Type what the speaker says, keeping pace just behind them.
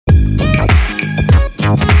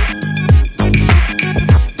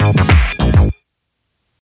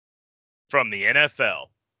From the NFL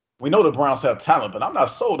We know the Browns have talent, but I'm not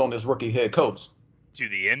sold on this rookie head coach. to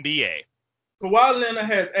the NBA, Kawhi Leonard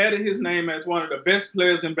has added his name as one of the best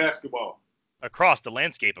players in basketball. across the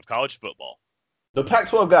landscape of college football, The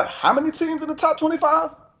Pac-12 got how many teams in the top 25?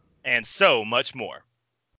 and so much more.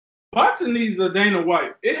 Boxing needs a Dana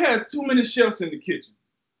White. It has too many chefs in the kitchen.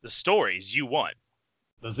 The stories you want,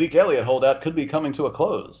 The Zeke Elliott holdout could be coming to a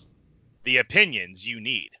close. the opinions you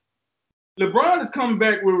need. LeBron is coming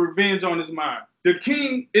back with revenge on his mind. The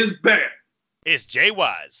king is back. It's Jay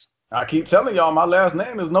Wise I keep telling y'all my last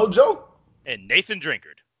name is no joke. and Nathan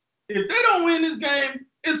Drinkard. If they don't win this game,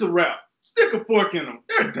 it's a wrap. Stick a fork in them.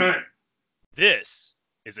 They're done. This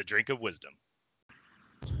is a drink of wisdom.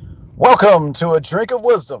 Welcome to A Drink of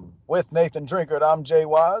Wisdom with Nathan Drinkard. I'm Jay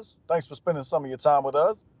Wise. Thanks for spending some of your time with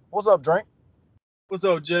us. What's up, Drink? What's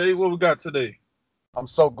up, Jay? What we got today? I'm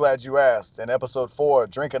so glad you asked. In episode 4,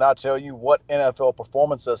 Drink and I tell you what NFL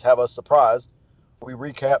performances have us surprised. We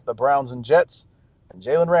recap the Browns and Jets, and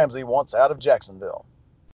Jalen Ramsey wants out of Jacksonville.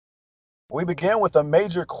 We begin with a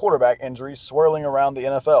major quarterback injury swirling around the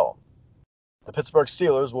NFL. The Pittsburgh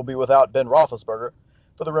Steelers will be without Ben Roethlisberger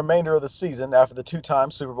for the remainder of the season after the two-time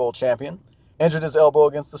Super Bowl champion injured his elbow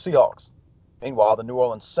against the Seahawks. Meanwhile, the New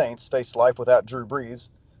Orleans Saints face life without Drew Brees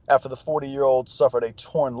after the 40-year-old suffered a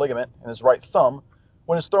torn ligament in his right thumb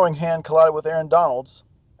when his throwing hand collided with Aaron Donald's,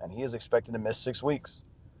 and he is expected to miss 6 weeks.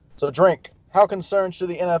 So, Drink, how concerned should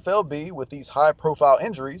the NFL be with these high-profile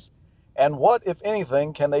injuries, and what, if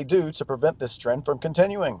anything, can they do to prevent this trend from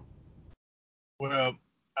continuing? Well,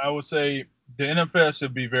 I would say the NFL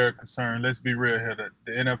should be very concerned. Let's be real here.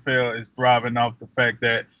 The NFL is thriving off the fact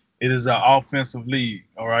that it is an offensive league,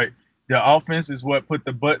 all right? The offense is what put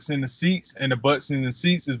the butts in the seats, and the butts in the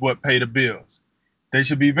seats is what pay the bills. They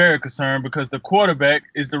should be very concerned because the quarterback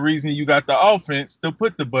is the reason you got the offense to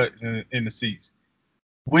put the butts in the seats.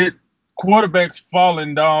 With quarterbacks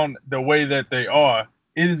falling down the way that they are,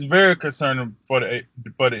 it is very concerning for the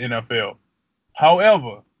NFL.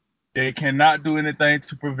 However, they cannot do anything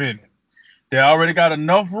to prevent it. They already got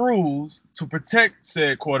enough rules to protect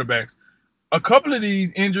said quarterbacks. A couple of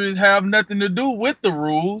these injuries have nothing to do with the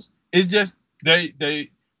rules. It's just they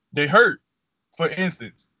hurt. For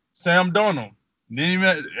instance, Sam Darnold,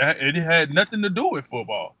 it had nothing to do with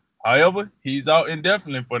football. However, he's out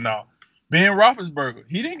indefinitely for now. Ben Roethlisberger,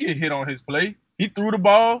 he didn't get hit on his play. He threw the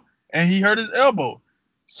ball and he hurt his elbow.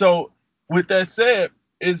 So with that said,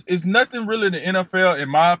 it's nothing really the NFL, in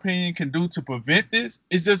my opinion, can do to prevent this.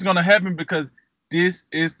 It's just going to happen because this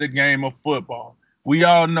is the game of football. We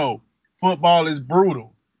all know football is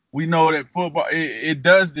brutal. We know that football, it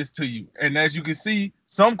does this to you. And as you can see,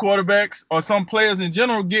 some quarterbacks or some players in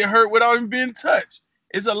general get hurt without even being touched.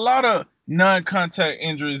 It's a lot of non-contact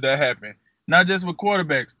injuries that happen, not just with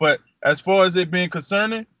quarterbacks. But as far as it being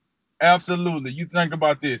concerning, absolutely. You think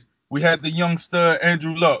about this. We had the young stud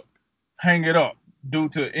Andrew Luck hang it up due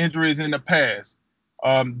to injuries in the past,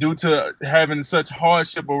 due to having such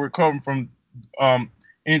hardship or recovering from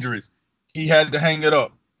injuries. He had to hang it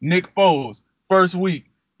up. Nick Foles, first week,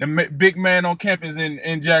 the big man on campus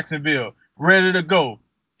in Jacksonville, ready to go.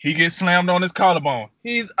 He gets slammed on his collarbone.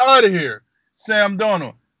 He's out of here. Sam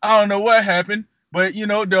Darnold, I don't know what happened, but,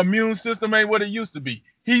 the immune system ain't what it used to be.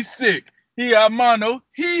 He's sick. He got mono.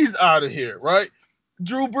 He's out of here, right?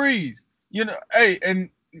 Drew Brees, hey, and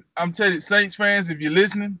I'm telling you, Saints fans, if you're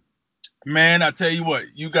listening, man, I tell you what,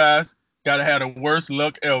 you guys got to have the worst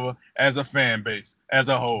luck ever as a fan base, as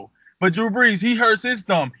a whole. But Drew Brees, he hurts his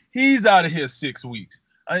thumb. He's out of here 6 weeks.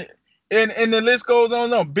 And the list goes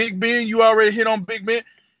on. Big Ben, you already hit on Big Ben.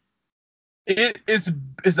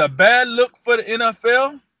 It's a bad look for the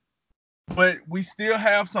NFL, but we still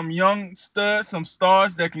have some young studs, some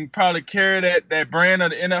stars that can probably carry that brand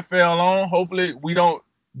of the NFL on. Hopefully we don't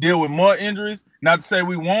deal with more injuries. Not to say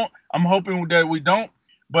we won't. I'm hoping that we don't.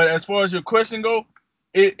 But as far as your question go,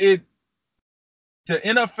 the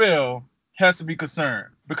NFL has to be concerned,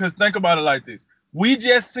 because think about it like this. We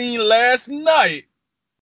just seen last night.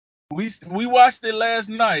 We watched it last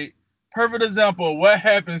night. Perfect example of what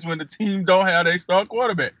happens when the team don't have their star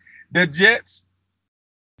quarterback. The Jets.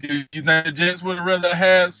 Do you think the Jets would have rather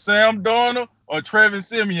had Sam Darnold or Trevor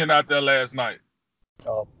Siemian out there last night?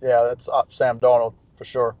 Oh, yeah, that's Sam Darnold for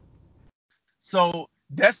sure. So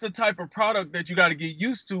that's the type of product that you got to get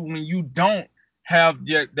used to when you don't have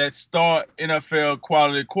yet that star NFL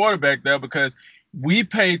quality quarterback there, because we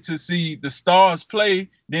paid to see the stars play,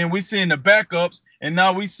 then we seeing the backups, and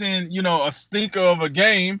now we seeing, a stinker of a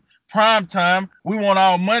game, prime time. We want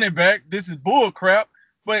our money back. This is bull crap,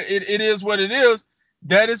 but it is what it is.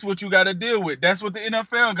 that is what you got to deal with. That's what the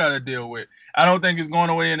NFL got to deal with. I don't think it's going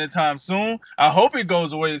away anytime soon. I hope it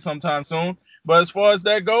goes away sometime soon. But as far as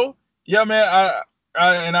that go, yeah, man,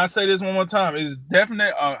 I say this one more time, it's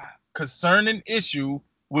definitely a concerning issue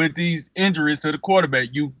with these injuries to the quarterback.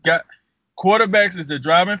 You got quarterbacks is the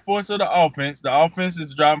driving force of the offense. The offense is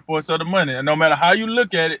the driving force of the money. And no matter how you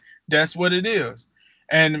look at it, that's what it is.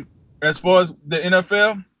 And as far as the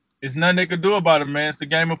NFL, it's nothing they can do about it, man. It's the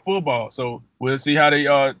game of football. So we'll see how they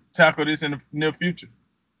tackle this in the near future.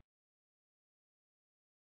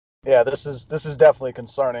 Yeah, this is definitely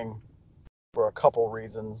concerning for a couple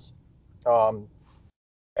reasons. And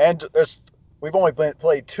we've only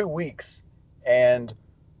played 2 weeks, and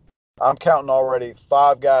I'm counting already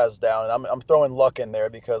 5 guys down, and I'm throwing luck in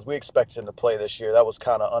there because we expected him to play this year. That was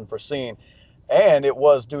kind of unforeseen, and it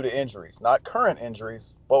was due to injuries, not current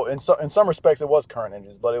injuries. Well, in some respects, it was current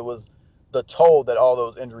injuries, but it was the toll that all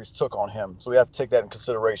those injuries took on him. So we have to take that in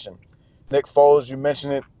consideration. Nick Foles, you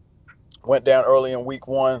mentioned it, went down early in week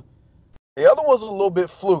 1. The other was a little bit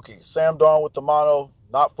fluky. Sam Darnold with the mono,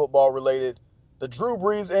 not football related. The Drew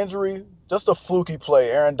Brees injury, just a fluky play.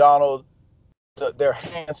 Aaron Donald, their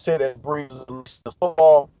hands hit at Brees the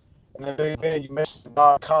football. And then Big Ben, you mentioned the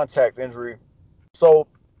non-contact injury. So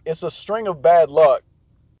it's a string of bad luck.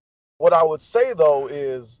 What I would say, though,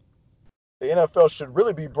 is the NFL should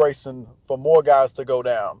really be bracing for more guys to go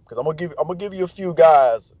down. Because I'm gonna give you a few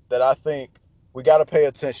guys that I think we got to pay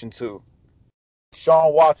attention to.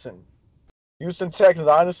 Sean Watson, Houston Texans,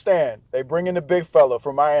 I understand. They bring in the big fella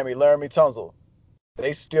from Miami, Laramie Tunsil.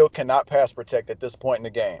 They still cannot pass protect at this point in the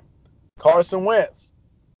game. Carson Wentz,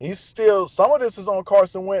 some of this is on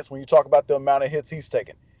Carson Wentz when you talk about the amount of hits he's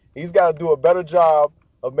taken. He's got to do a better job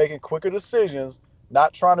of making quicker decisions,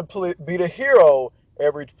 not trying to be the hero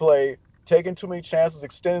every play, taking too many chances,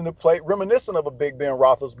 extending the plate, reminiscent of a Big Ben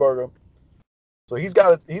Roethlisberger. So he's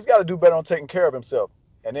got to do better on taking care of himself.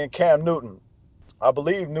 And then Cam Newton, I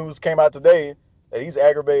believe news came out today that he's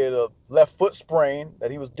aggravated a left foot sprain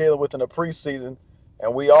that he was dealing with in the preseason.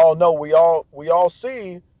 And we all know, we all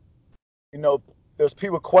see, there's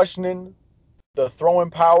people questioning the throwing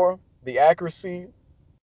power, the accuracy.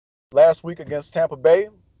 Last week against Tampa Bay,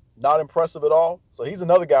 not impressive at all. So he's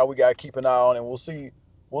another guy we got to keep an eye on, and we'll see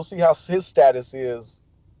how his status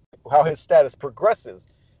progresses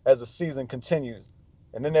as the season continues.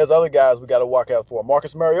 And then there's other guys we got to watch out for.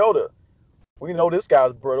 Marcus Mariota, we know this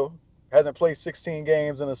guy's brittle. Hasn't played 16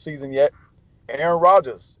 games in a season yet. Aaron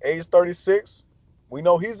Rodgers, age 36. We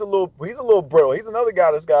know he's a little brittle. He's another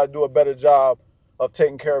guy that's got to do a better job of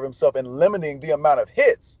taking care of himself and limiting the amount of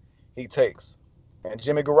hits he takes. And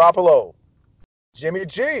Jimmy Garoppolo, Jimmy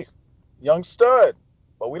G, young stud.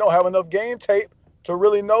 But we don't have enough game tape to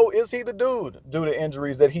really know, is he the dude due to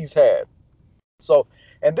injuries that he's had. So,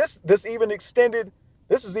 and this is even extended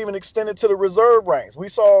to the reserve ranks. We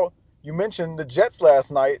saw, you mentioned the Jets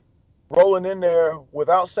last night rolling in there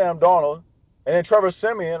without Sam Darnold, and then Trevor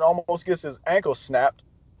Siemian almost gets his ankle snapped.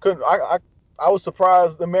 I was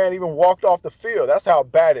surprised the man even walked off the field. That's how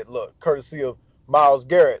bad it looked, courtesy of Myles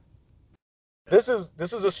Garrett. This is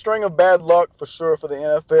a string of bad luck for sure for the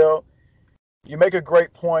NFL. You make a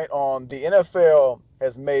great point on the NFL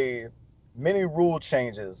has made many rule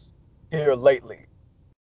changes here lately,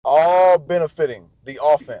 all benefiting the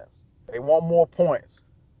offense. They want more points.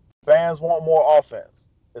 Fans want more offense.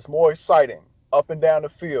 It's more exciting up and down the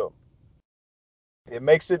field. It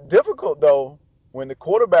makes it difficult though when the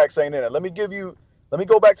quarterbacks ain't in it. Let me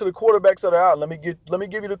go back to the quarterbacks that are out. Let me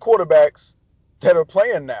give you the quarterbacks that are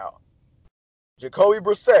playing now. Jacoby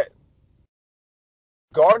Brissett,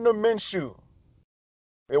 Gardner Minshew.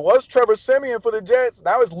 It was Trevor Siemian for the Jets.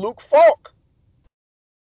 Now it's Luke Falk,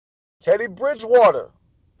 Teddy Bridgewater,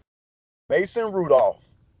 Mason Rudolph.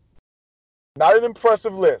 Not an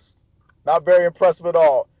impressive list. Not very impressive at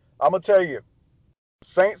all. I'm going to tell you,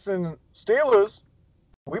 Saints and Steelers,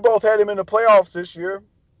 we both had him in the playoffs this year.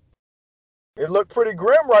 It looked pretty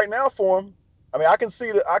grim right now for him. I mean, I can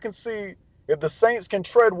see if the Saints can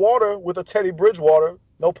tread water with a Teddy Bridgewater,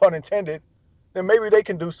 no pun intended, then maybe they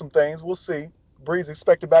can do some things. We'll see. Breeze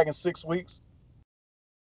expected back in 6 weeks.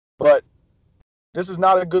 But this is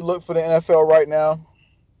not a good look for the NFL right now.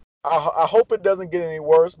 I hope it doesn't get any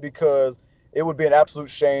worse because it would be an absolute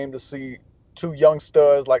shame to see 2 young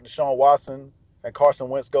studs like Deshaun Watson and Carson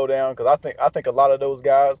Wentz go down, because I think a lot of those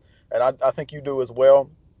guys, and I think you do as well,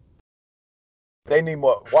 they need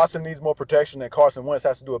more. Watson needs more protection, and Carson Wentz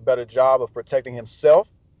has to do a better job of protecting himself.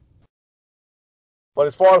 But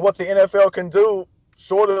as far as what the NFL can do,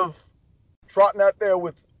 short of trotting out there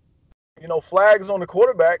with, flags on the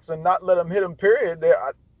quarterbacks and not let them hit them, period,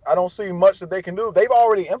 I don't see much that they can do. They've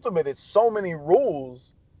already implemented so many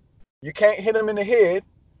rules. You can't hit them in the head.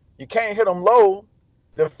 You can't hit them low.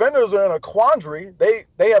 Defenders are in a quandary.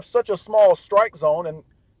 They have such a small strike zone, and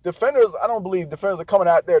defenders, I don't believe defenders are coming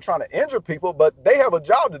out there trying to injure people, but they have a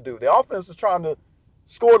job to do. The offense is trying to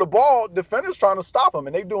score the ball. Defenders trying to stop them,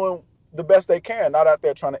 and they're doing the best they can, not out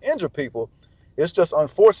there trying to injure people. It's just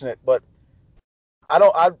unfortunate, but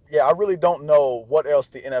I really don't know what else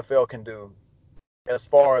the NFL can do as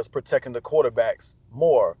far as protecting the quarterbacks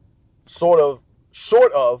more, short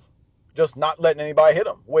of just not letting anybody hit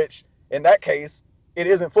them, which in that case, it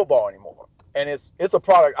isn't football anymore. And it's a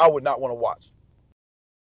product I would not want to watch.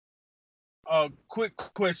 Quick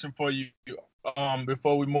question for you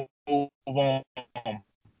before we move on.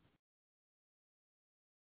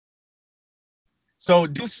 So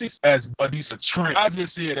do you see this as a trend? I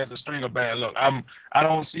just see it as a string of bad luck. I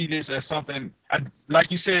don't see this as something,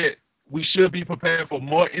 like you said, we should be prepared for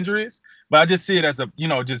more injuries, but I just see it as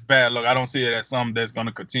just bad luck. I don't see it as something that's going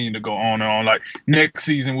to continue to go on and on. Like next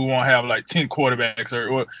season, we won't have like 10 quarterbacks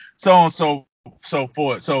or so on and so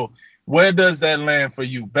forth. So where does that land for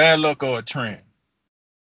you? Bad luck or a trend?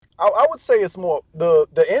 I would say it's more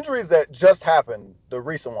the injuries that just happened, the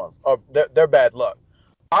recent ones, they're bad luck.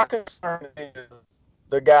 My concern is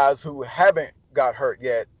the guys who haven't got hurt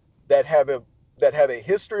yet that have a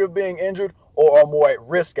history of being injured or are more at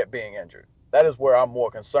risk at being injured. That is where I'm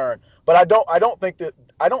more concerned. But I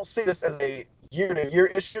don't see this as a year-to-year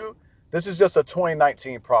issue. This is just a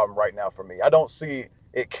 2019 problem right now for me. I don't see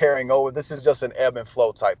it carrying over. This is just an ebb and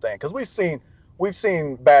flow type thing, because we've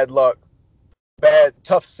seen bad luck,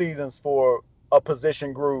 tough seasons for a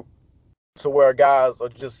position group to where guys are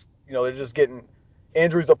just, they're just getting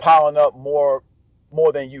injuries are piling up more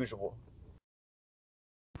than usual.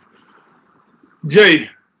 Jay,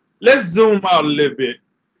 let's zoom out a little bit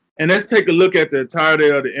and let's take a look at the entirety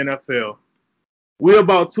of the NFL. We're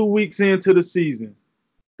about 2 weeks into the season.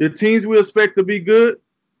 The teams we expect to be good,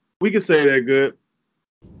 we can say they're good.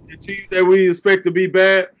 The teams that we expect to be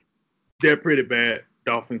bad, they're pretty bad,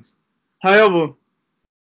 Dolphins. However,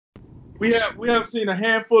 we have seen a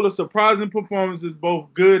handful of surprising performances,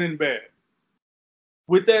 both good and bad.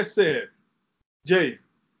 With that said, Jay,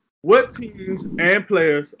 what teams and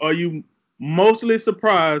players are you mostly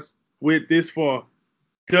surprised with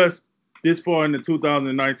just this far in the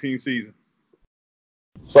 2019 season?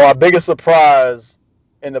 So our biggest surprise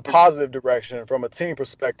in the positive direction from a team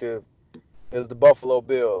perspective is the Buffalo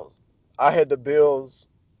Bills. I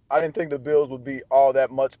didn't think the Bills would be all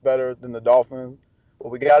that much better than the Dolphins, but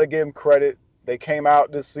we got to give them credit. They came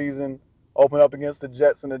out this season, opened up against the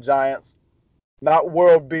Jets and the Giants. Not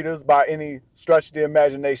world beaters by any stretch of the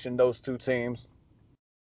imagination, those two teams.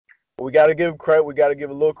 But we got to give him credit. We got to give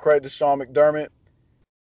a little credit to Sean McDermott.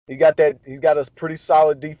 He's got a pretty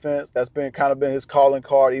solid defense. That's been his calling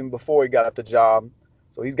card even before he got the job.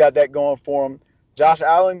 So he's got that going for him. Josh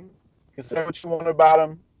Allen, you can say what you want about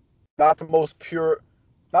him. Not the most pure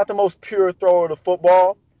thrower of the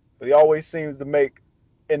football, but he always seems to make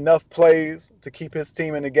enough plays to keep his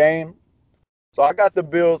team in the game. So I got the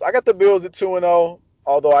Bills at 2-0,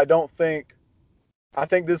 although I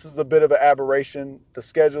think this is a bit of an aberration. The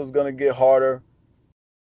schedule is going to get harder.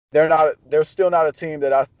 They're still not a team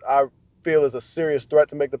that I feel is a serious threat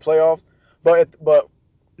to make the playoffs. But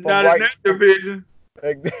not in that division.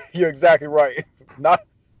 You're exactly right. Not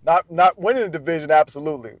winning the division,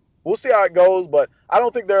 absolutely. We'll see how it goes, but I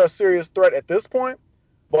don't think they're a serious threat at this point.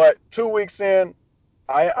 But 2 weeks in,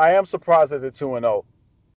 I am surprised that they're 2-0.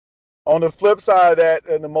 On the flip side of that,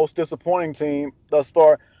 and the most disappointing team thus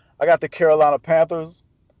far, I got the Carolina Panthers,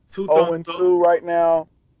 0-2 right now.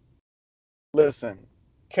 Listen,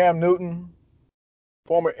 Cam Newton,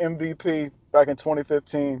 former MVP back in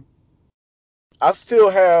 2015. I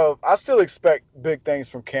still expect big things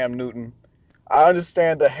from Cam Newton. I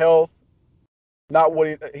understand the health, not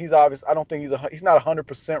what he's obvious. I don't think he's not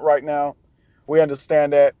 100% right now. We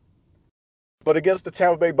understand that. But against the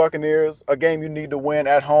Tampa Bay Buccaneers, a game you need to win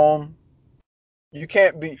at home, you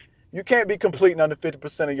can't be completing under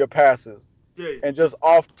 50% of your passes and just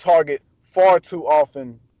off target far too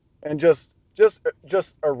often and just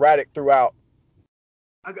erratic throughout.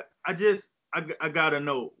 I gotta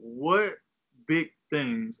know, what big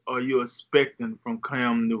things are you expecting from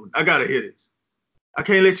Cam Newton? I gotta hear this. I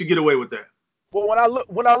can't let you get away with that. Well,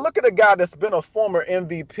 when I look at a guy that's been a former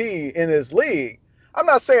MVP in his league, I'm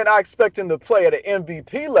not saying I expect him to play at an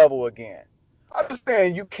MVP level again. I'm just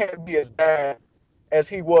saying you can't be as bad as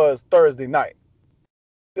he was Thursday night.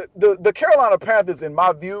 The Carolina Panthers, in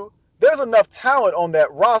my view, there's enough talent on that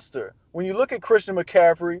roster. When you look at Christian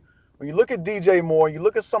McCaffrey, when you look at DJ Moore, you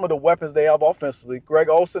look at some of the weapons they have offensively. Greg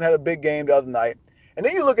Olsen had a big game the other night. And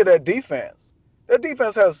then you look at their defense. Their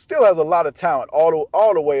defense still has a lot of talent all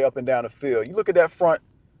the way up and down the field. You look at that front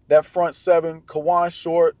seven, Kawan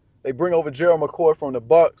Short. They bring over Gerald McCoy from the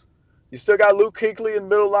Bucks. You still got Luke Kuechly in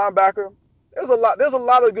middle linebacker. There's a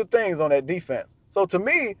lot of good things on that defense. So to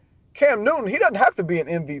me, Cam Newton, he doesn't have to be an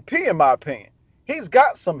MVP in my opinion. He's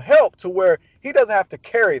got some help to where he doesn't have to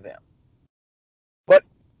carry them.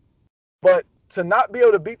 But to not be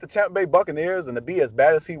able to beat the Tampa Bay Buccaneers and to be as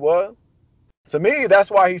bad as he was, to me,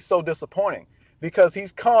 that's why he's so disappointing. Because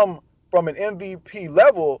he's come from an MVP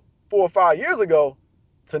level 4 or 5 years ago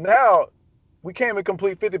to now we can't even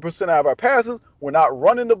complete 50% of our passes. We're not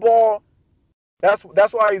running the ball. That's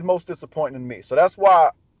why he's most disappointing to me. So that's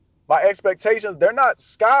why my expectations, they're not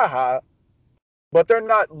sky high, but they're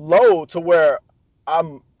not low to where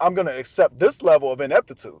I'm going to accept this level of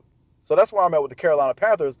ineptitude. So that's why I'm at with the Carolina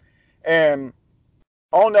Panthers. And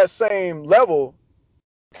on that same level,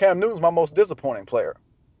 Cam Newton's my most disappointing player.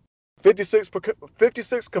 56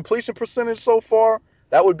 completion percentage so far.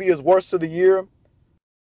 That would be his worst of the year.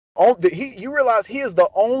 You realize he is the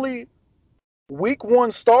only week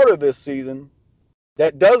 1 starter this season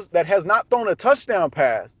that has not thrown a touchdown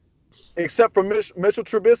pass except for Mitchell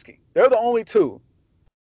Trubisky. They're the only two.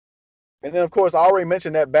 And then, of course, I already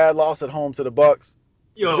mentioned that bad loss at home to the Bucks.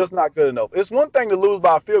 It's just not good enough. It's one thing to lose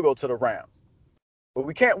by a field goal to the Rams, but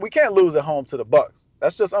we can't lose at home to the Bucks.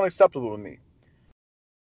 That's just unacceptable to me.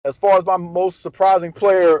 As far as my most surprising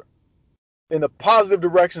player in the positive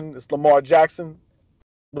direction, it's Lamar Jackson.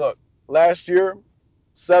 Look, last year,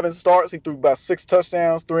 7 starts, he threw about 6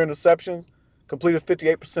 touchdowns, 3 interceptions, completed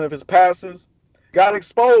 58% of his passes. Got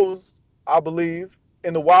exposed, I believe,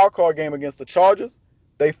 in the wild card game against the Chargers.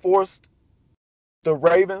 They forced the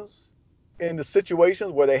Ravens into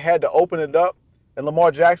situations where they had to open it up, and Lamar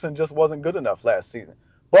Jackson just wasn't good enough last season.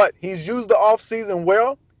 But he's used the offseason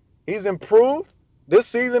well. He's improved this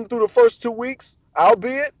season through the first 2 weeks,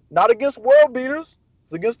 albeit not against world beaters.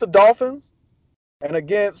 It's against the Dolphins and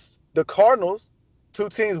against the Cardinals, 2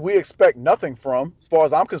 teams we expect nothing from as far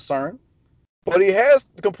as I'm concerned. But he has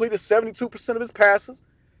completed 72% of his passes,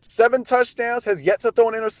 7 touchdowns, has yet to throw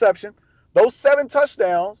an interception. Those 7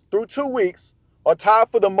 touchdowns through 2 weeks are tied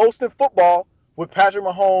for the most in football with Patrick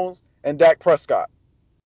Mahomes and Dak Prescott.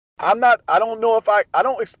 I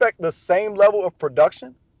don't expect the same level of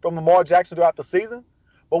production from Lamar Jackson throughout the season,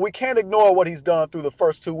 but we can't ignore what he's done through the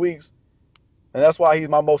first 2 weeks, and that's why he's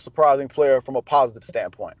my most surprising player from a positive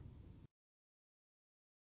standpoint.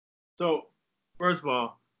 So, first of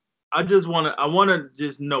all, I want to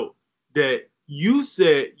just note that you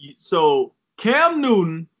said, so Cam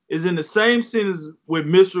Newton is in the same sentence with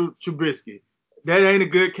Mitchell Trubisky. That ain't a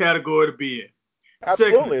good category to be in.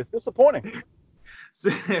 Absolutely. Secondly, it's disappointing.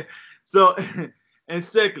 So, and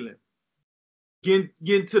secondly,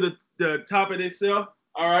 getting to the top of itself,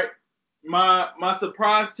 all right, my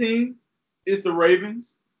surprise team is the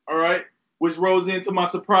Ravens, all right, which rolls into my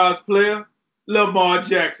surprise player, Lamar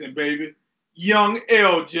Jackson, baby. Young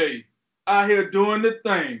LJ out here doing the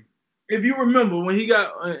thing. If you remember when he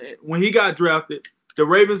got drafted, the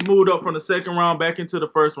Ravens moved up from the 2nd round back into the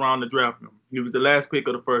 1st round to draft him. He was the last pick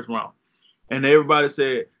of the 1st round. And everybody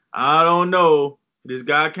said, I don't know. This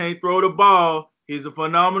guy can't throw the ball. He's a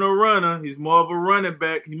phenomenal runner. He's more of a running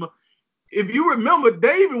back. If you remember,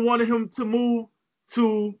 they even wanted him to move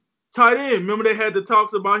to tight end. Remember they had the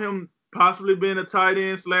talks about him possibly being a tight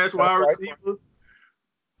end / wide receiver.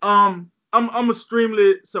 I'm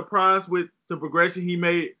extremely surprised with the progression he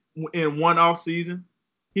made in 1 off season.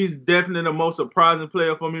 He's definitely the most surprising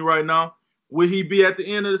player for me right now. Will he be at the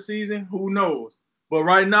end of the season? Who knows? But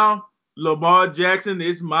right now, Lamar Jackson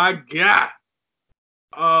is my guy.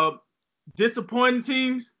 Disappointing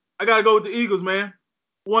teams, I gotta go with the Eagles, man.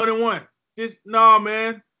 1-1.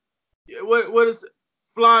 Man. What is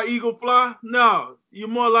fly, eagle, fly? No, you're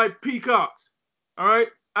more like peacocks. All right?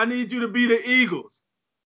 I need you to be the Eagles,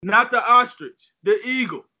 not the ostrich, the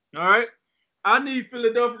eagle. All right? I need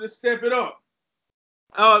Philadelphia to step it up.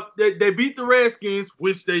 They beat the Redskins,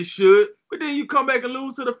 which they should, but then you come back and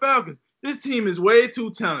lose to the Falcons. This team is way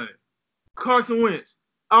too talented. Carson Wentz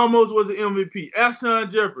almost was an MVP. Alshon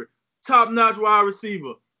Jeffrey, top-notch wide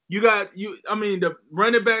receiver. The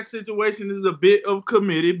running back situation is a bit of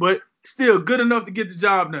committee, but still good enough to get the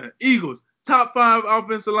job done. Eagles, top 5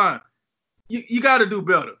 offensive line. You got to do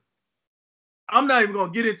better. I'm not even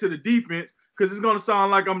going to get into the defense because it's going to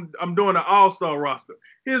sound like I'm doing an all-star roster.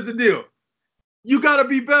 Here's the deal. You got to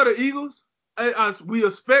be better, Eagles. We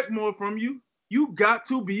expect more from you. You got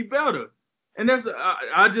to be better. And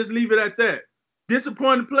I just leave it at that.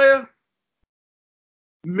 Disappointed player,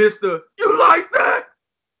 Mr. You like that?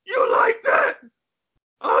 You like that?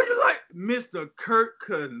 Oh, you like Mr. Kirk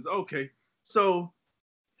Cousins. Okay, so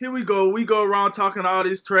here we go. We go around talking all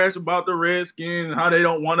this trash about the Redskins and how they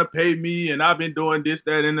don't want to pay me, and I've been doing this,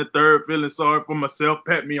 that, and the third, feeling sorry for myself,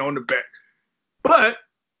 pat me on the back. But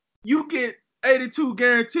you get 82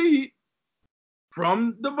 guaranteed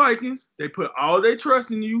from the Vikings. They put all their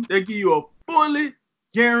trust in you. They give you a fully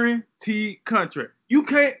guaranteed contract. You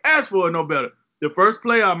can't ask for it no better. The first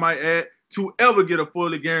player, I might add, to ever get a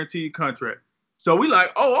fully guaranteed contract. So we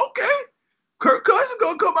like, oh, okay. Kirk Cousins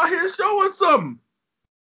gonna come out here and show us something.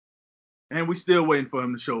 And we still waiting for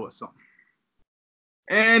him to show us something.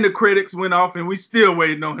 And the critics went off, and we still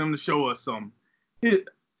waiting on him to show us something.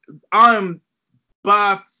 I'm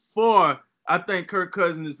by far, I think Kirk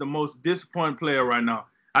Cousins is the most disappointing player right now.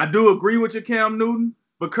 I do agree with you, Cam Newton,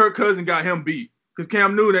 but Kirk Cousins got him beat because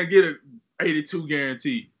Cam Newton didn't get an 82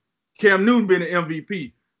 guaranteed. Cam Newton been an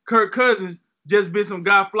MVP. Kirk Cousins just been some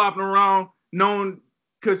guy flopping around, known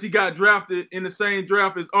because he got drafted in the same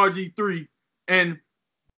draft as RG3, and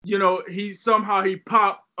you know he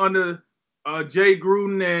popped under Jay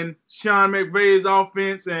Gruden and Sean McVay's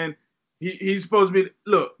offense, and he's supposed to be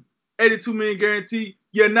 82 million guarantee.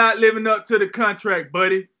 You're not living up to the contract,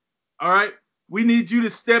 buddy. All right, we need you to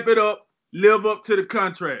step it up, live up to the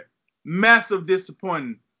contract. Massive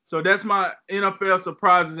disappointment. So that's my NFL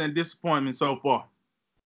surprises and disappointment so far.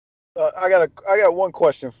 I got one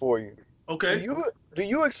question for you. Okay. Do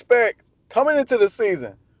you expect coming into the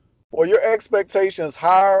season, were your expectations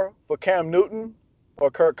higher for Cam Newton or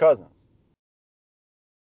Kirk Cousins?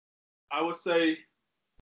 I would say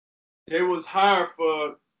they was higher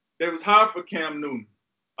for Cam Newton.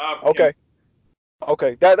 Okay.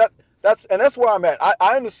 That's where I'm at.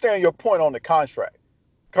 I understand your point on the contract.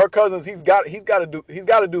 Kirk Cousins, he's got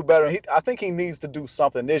to do better. I think he needs to do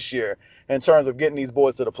something this year in terms of getting these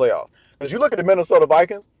boys to the playoffs. Because you look at the Minnesota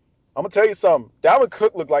Vikings, I'm gonna tell you something. Dalvin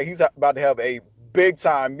Cook looked like he's about to have a big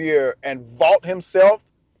time year and vault himself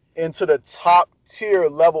into the top tier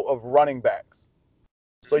level of running backs.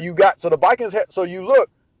 So the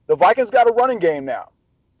Vikings got a running game now.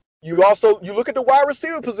 You look at the wide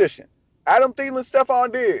receiver position. Adam Thielen,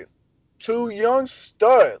 Stephon Diggs, two young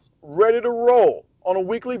studs ready to roll on a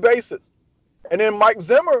weekly basis. And then Mike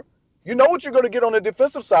Zimmer, you know what you're going to get on the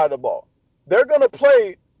defensive side of the ball. They're going to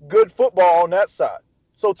play good football on that side.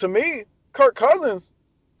 So to me, Kirk Cousins,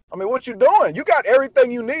 I mean, what you doing? You got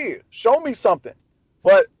everything you need. Show me something.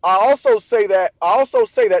 But I also say that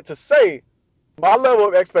to say my level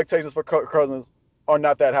of expectations for Kirk Cousins are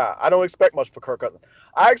not that high. I don't expect much for Kirk Cousins.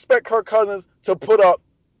 I expect Kirk Cousins to put up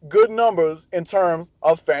good numbers in terms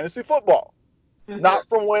of fantasy football, not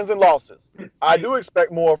from wins and losses. I do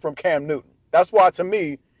expect more from Cam Newton. That's why, to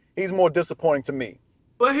me, he's more disappointing to me.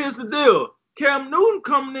 But here's the deal. Cam Newton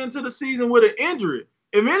coming into the season with an injury.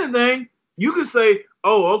 If anything, you can say,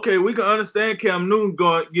 oh, okay, we can understand Cam Newton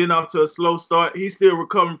getting off to a slow start. He's still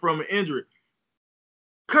recovering from an injury.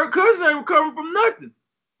 Kirk Cousins ain't recovering from nothing.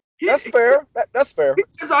 That's fair. That's fair.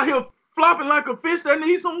 He's just out here flopping like a fish that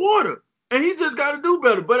needs some water. And he just got to do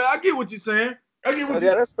better. But I get what you're saying. Yeah,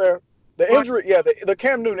 that's fair. The injury, the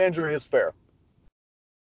Cam Newton injury is fair.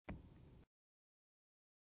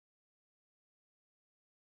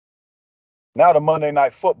 Now to Monday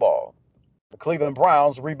Night Football. The Cleveland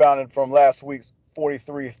Browns rebounded from last week's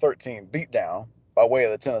 43-13 beatdown by way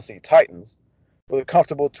of the Tennessee Titans with a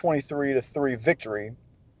comfortable 23-3 victory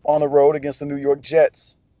on the road against the New York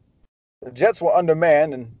Jets. The Jets were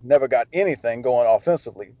undermanned and never got anything going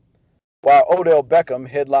offensively, while Odell Beckham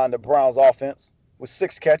headlined the Browns offense with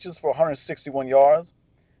 6 catches for 161 yards,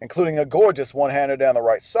 including a gorgeous one-hander down the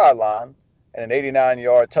right sideline and an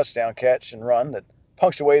 89-yard touchdown catch and run that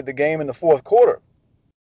punctuated the game in the fourth quarter.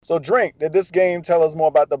 So, Drink, did this game tell us more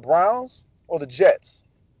about the Browns or the Jets?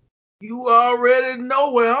 You already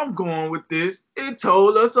know where I'm going with this. It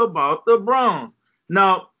told us about the Browns.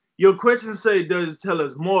 Now, your question say, does it tell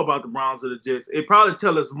us more about the Browns or the Jets? It probably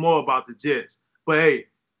tell us more about the Jets. But, hey,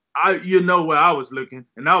 you know where I was looking,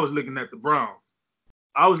 and I was looking at the Browns.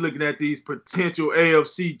 I was looking at these potential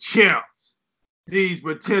AFC champs, these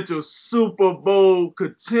potential Super Bowl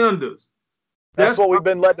contenders. That's what we've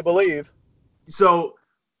been led to believe. So,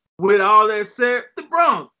 with all that said, the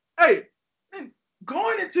Browns, hey,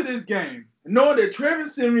 going into this game, knowing that Trevor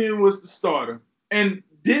Siemian was the starter, and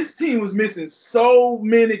this team was missing so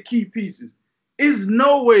many key pieces, is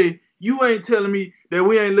no way you ain't telling me that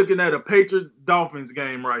we ain't looking at a Patriots-Dolphins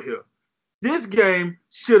game right here. This game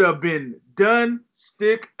should have been done.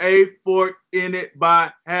 Stick a fork in it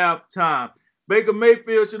by halftime. Baker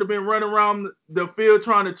Mayfield should have been running around the field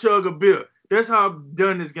trying to chug a beer. That's how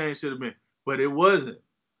done this game should have been. But it wasn't.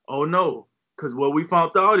 oh no, because what we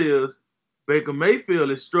found out is Baker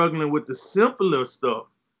Mayfield is struggling with the simpler stuff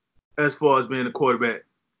as far as being a quarterback.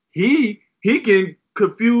 He can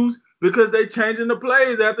confuse because they changing the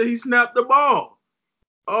plays after he snapped the ball.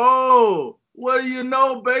 Oh, what do you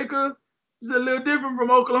know, Baker? It's a little different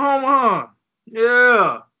from Oklahoma, huh?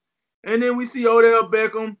 Yeah. And then we see Odell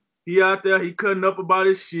Beckham. He out there, he cutting up about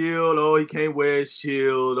his shield. Oh, he can't wear his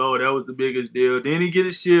shield. Oh, that was the biggest deal. Then he get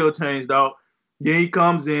his shield changed out. Then he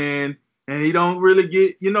comes in, and he don't really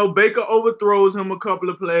get, Baker overthrows him a couple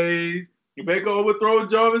of plays. Baker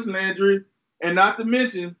overthrows Jarvis Landry. And not to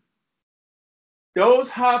mention, those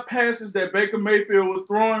high passes that Baker Mayfield was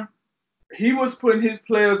throwing, he was putting his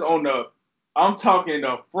players on I'm talking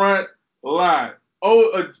the front line.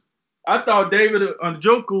 I thought David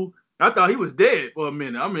Njoku, I thought he was dead for a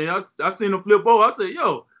minute. I mean, I seen him flip over. I said,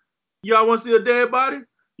 yo, y'all want to see a dead body?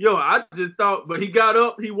 Yo, I just thought, but he got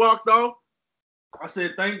up, he walked off. I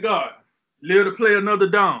said, thank God. Live to play another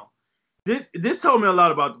down. This told me a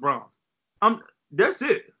lot about the Browns. That's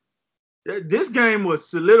it. This game was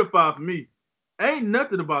solidified for me. Ain't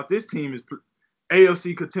nothing about this team is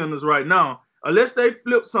AFC contenders right now. Unless they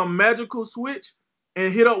flip some magical switch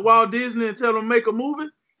and hit up Walt Disney and tell them make a movie,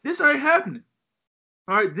 this ain't happening.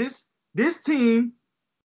 All right, this team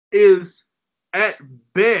is at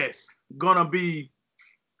best gonna be,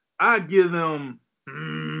 I give them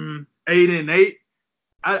 8-8.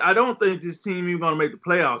 I don't think this team even gonna make the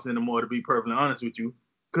playoffs anymore, to be perfectly honest with you.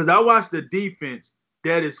 Because I watched the defense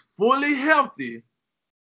that is fully healthy.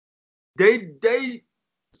 They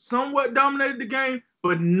somewhat dominated the game,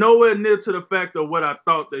 but nowhere near to the fact of what I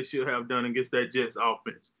thought they should have done against that Jets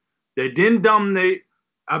offense. They didn't dominate.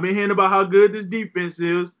 I've been hearing about how good this defense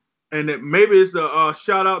is, and that maybe it's a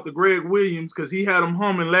shout out to Greg Williams because he had them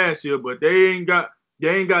humming last year, but they ain't got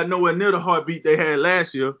nowhere near the heartbeat they had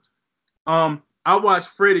last year. I watched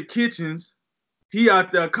Freddie Kitchens. He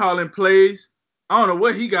out there calling plays. I don't know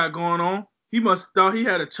what he got going on. He must have thought he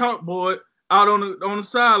had a chalkboard out on the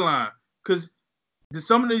sideline because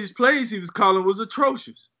some of these plays he was calling was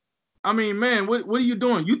atrocious. I mean, man, what are you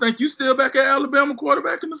doing? You think you still back at Alabama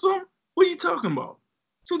quarterback in the summer? What are you talking about?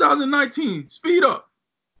 2019, speed up.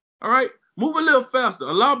 All right, move a little faster.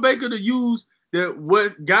 Allow Baker to use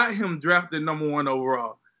what got him drafted #1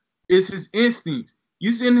 overall. It's his instincts.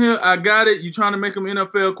 You sitting here, I got it. You trying to make him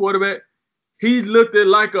NFL quarterback. He looked at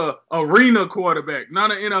like a arena quarterback,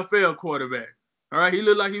 not an NFL quarterback. All right, he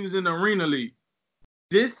looked like he was in the arena league.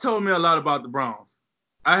 This told me a lot about the Browns.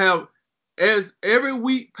 As every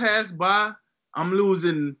week passed by, I'm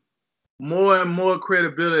losing more and more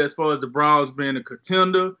credibility as far as the Browns being a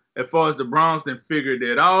contender, as far as the Browns then figured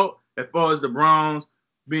it out, as far as the Browns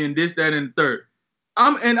being this, that, and the third.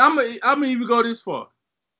 I'm even go this far.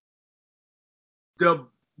 The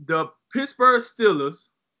Pittsburgh Steelers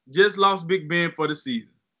just lost Big Ben for the season.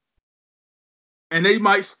 And they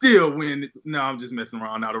might still win. No, I'm just messing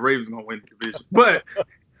around. Now the Ravens gonna win the division. But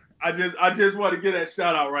I just want to get that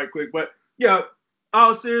shout out right quick. But yeah,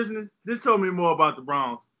 all seriousness, this told me more about the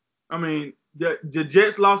Browns. I mean, the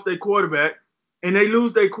Jets lost their quarterback, and they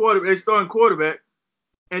lose their starting quarterback,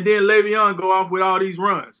 and then Le'Veon go off with all these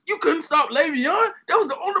runs. You couldn't stop Le'Veon. That was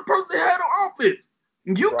the only person they had on offense.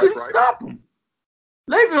 You couldn't stop him.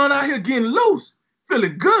 Le'Veon out here getting loose,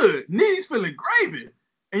 feeling good, knees feeling gravy,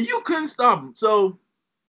 and you couldn't stop him. So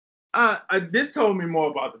this told me more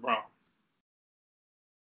about the Browns.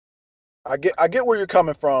 I get where you're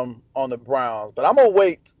coming from on the Browns, but I'm gonna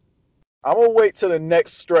wait. I'm gonna wait till the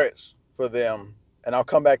next stretch for them, and I'll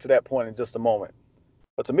come back to that point in just a moment.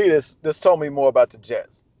 But to me, this told me more about the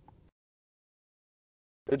Jets.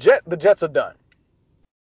 The Jets are done.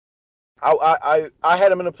 I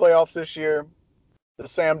had them in the playoffs this year. The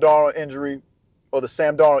Sam Darnold injury, or the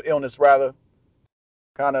Sam Darnold illness rather,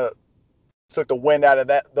 kind of took the wind out of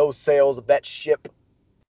those sails of that ship.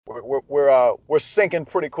 We're sinking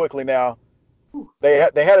pretty quickly now. They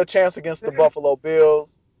had a chance against the Buffalo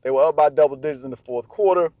Bills. They were up by double digits in the fourth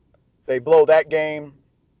quarter. They blow that game.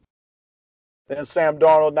 Then Sam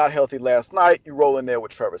Darnold not healthy last night. You roll in there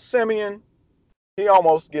with Trevor Siemian. He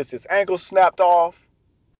almost gets his ankle snapped off.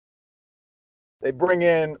 They bring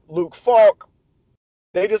in Luke Falk.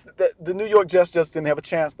 The New York Jets just didn't have a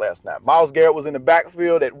chance last night. Myles Garrett was in the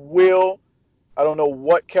backfield at will. I don't know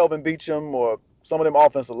what Kelvin Beachum or some of them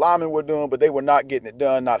offensive linemen were doing, but they were not getting it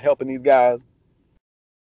done, not helping these guys.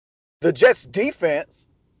 The Jets defense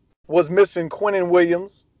was missing Quinnen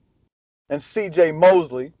Williams and C.J.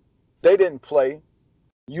 Mosley. They didn't play.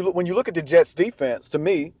 When you look at the Jets defense, to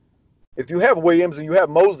me, if you have Williams and you have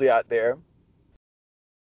Mosley out there,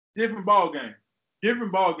 different ball game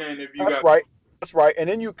if you That's right. And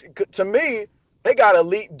then to me, they got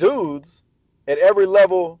elite dudes at every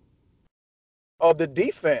level of the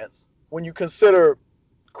defense when you consider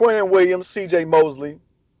Quentin Williams, C.J. Mosley,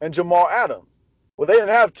 and Jamal Adams. Well, they didn't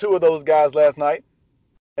have two of those guys last night,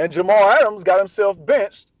 and Jamal Adams got himself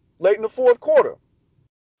benched late in the fourth quarter.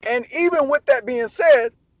 And even with that being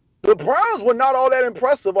said, the Browns were not all that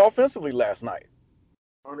impressive offensively last night.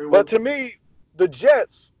 But to me, the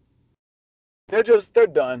Jets, they're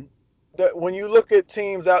done. When you look at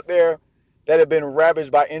teams out there that have been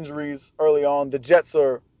ravaged by injuries early on, the Jets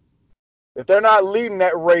are, if they're not leading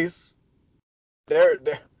that race, they're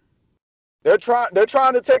trying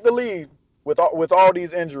to take the lead with all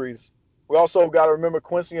these injuries. We also got to remember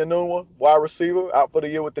Quincy Enunwa, wide receiver, out for the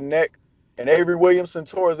year with the neck, and Avery Williamson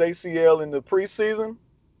tore his ACL in the preseason.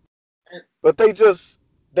 But they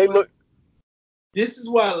look. This is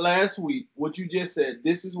why last week, what you just said,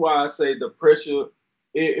 this is why I say the pressure,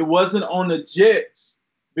 it wasn't on the Jets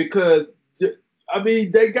because,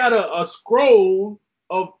 they got a scroll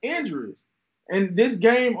of injuries. And this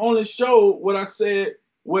game only showed what I said,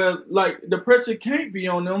 where, like, the pressure can't be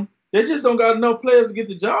on them. They just don't got enough players to get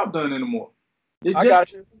the job done anymore. I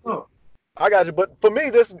got you. But for me,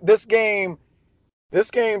 this game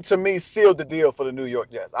to me sealed the deal for the New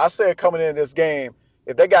York Jets. I said coming in this game,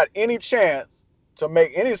 if they got any chance to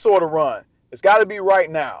make any sort of run, it's got to be right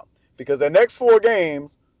now. Because their next 4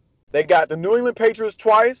 games, they got the New England Patriots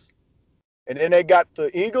twice, and then they got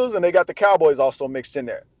the Eagles, and they got the Cowboys also mixed in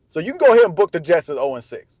there. So you can go ahead and book the Jets at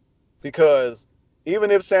 0-6. Because even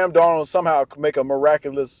if Sam Darnold somehow make a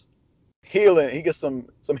miraculous healing, he gets some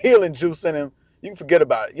healing juice in him, you can forget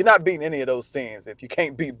about it. You're not beating any of those teams if you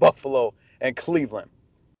can't beat Buffalo and Cleveland.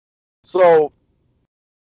 So,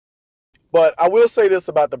 but I will say this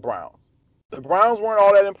about the Browns. The Browns weren't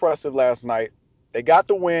all that impressive last night. They got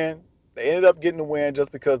the win. They ended up getting the win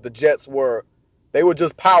just because the Jets were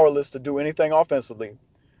just powerless to do anything offensively.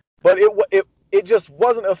 But it just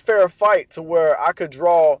wasn't a fair fight to where I could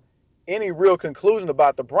draw any real conclusion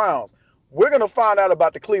about the Browns. We're going to find out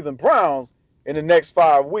about the Cleveland Browns in the next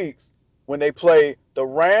 5 weeks when they play the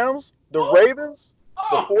Rams, the Ravens,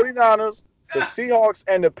 the 49ers, the Seahawks,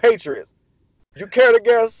 and the Patriots. Do you care to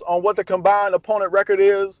guess on what the combined opponent record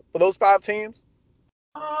is for those 5 teams?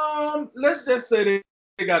 Let's just say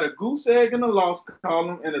they got a goose egg in the loss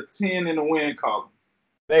column and a 10 in the win column.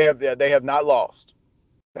 They have not lost.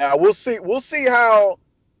 Now we'll see how.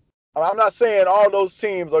 I'm not saying all those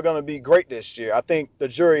teams are going to be great this year. I think the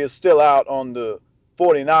jury is still out on the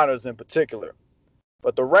 49ers in particular.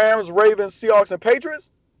 But the Rams, Ravens, Seahawks, and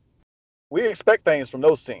Patriots, we expect things from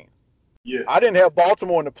those teams. Yes. I didn't have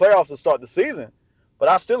Baltimore in the playoffs to start the season, but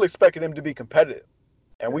I still expected them to be competitive.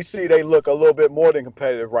 And we see they look a little bit more than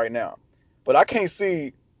competitive right now. But I can't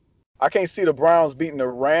see the Browns beating the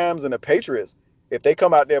Rams and the Patriots if they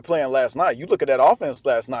come out there playing last night. You look at that offense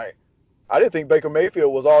last night. I didn't think Baker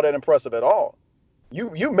Mayfield was all that impressive at all.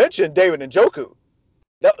 You mentioned David Njoku.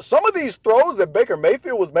 Some of these throws that Baker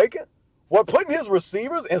Mayfield was making were putting his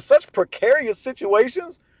receivers in such precarious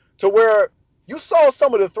situations to where you saw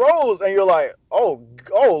some of the throws and you're like, oh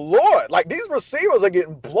Lord, like these receivers are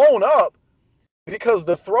getting blown up because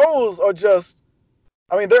the throws are just,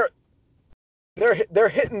 I mean, they're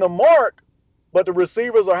hitting the mark, but the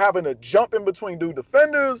receivers are having to jump in between 2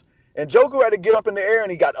 defenders. And Njoku had to get up in the air, and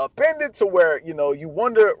he got upended to where, you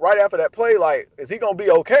wonder right after that play, like, is he going to be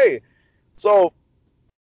okay? So,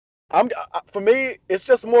 for me, it's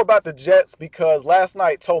just more about the Jets because last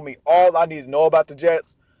night told me all I need to know about the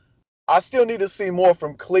Jets. I still need to see more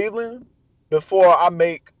from Cleveland before I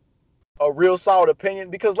make a real solid opinion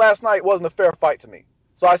because last night wasn't a fair fight to me.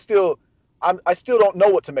 So I still don't know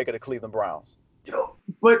what to make of the Cleveland Browns.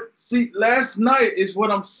 But see, last night is what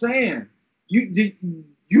I'm saying.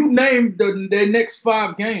 You named their next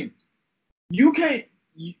 5 games. You can't.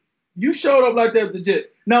 You showed up like that with the Jets.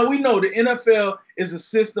 Now we know the NFL is a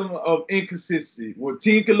system of inconsistency. Where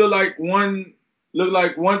team can look like one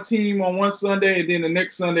team on one Sunday, and then the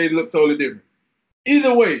next Sunday look totally different.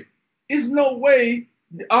 Either way, it's no way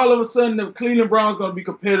all of a sudden the Cleveland Browns going to be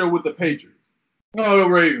competitive with the Patriots, or the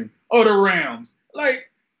Ravens, or the Rams. Like,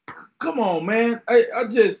 come on, man. I'm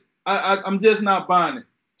just not buying it.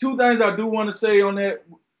 2 things I do want to say on that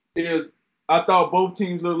is I thought both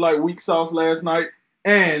teams looked like weak sauce last night,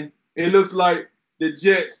 and it looks like the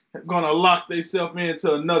Jets are going to lock themselves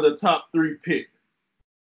into another top 3 pick.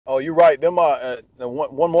 Oh, you're right. Them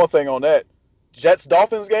one more thing on that.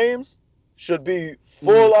 Jets-Dolphins games should be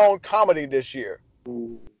full-on comedy this year.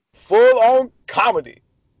 Full-on comedy.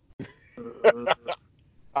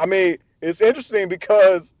 I mean, it's interesting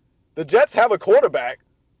because the Jets have a quarterback.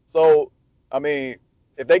 So, I mean,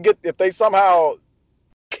 if they somehow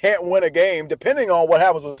can't win a game depending on what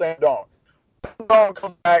happens with Sam Darnold. Sam Darnold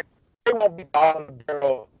comes back, they won't be bottom of the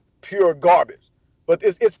barrel, pure garbage. But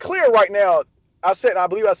it's clear right now. I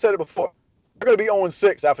believe I said it before. They're going to be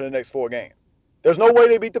 0-6 after the next 4 games. There's no way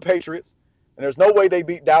they beat the Patriots, and there's no way they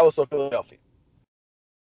beat Dallas or Philadelphia.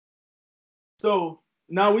 So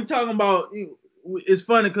now we talking about, it's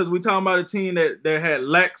funny because we talking about a team that had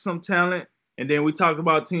lacked some talent, and then we talk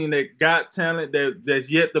about a team that got talent that's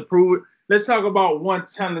yet to prove it. Let's talk about one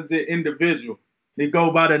talented individual. They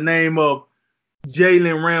go by the name of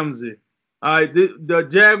Jalen Ramsey. All right, the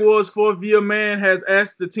Jaguars' 4th-year man has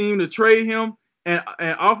asked the team to trade him, and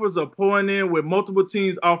offers are pouring in with multiple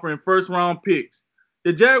teams offering first-round picks.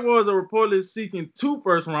 The Jaguars are reportedly seeking 2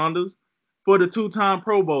 first-rounders for the 2-time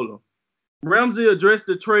Pro Bowler. Ramsey addressed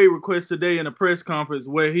the trade request today in a press conference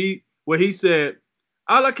where he said,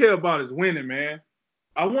 "All I care about is winning, man.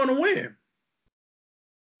 I want to win."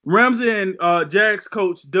 Ramsey and Jags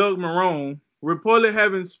coach Doug Marrone reportedly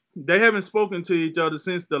haven't spoken to each other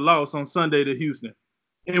since the loss on Sunday to Houston,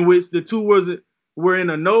 in which the two were in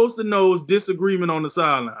a nose-to-nose disagreement on the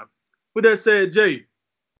sideline. With that said, Jay,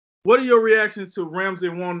 what are your reactions to Ramsey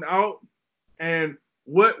wanting out, and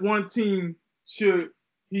what one team should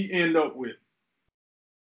he end up with?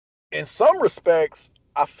 In some respects,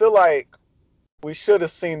 I feel like we should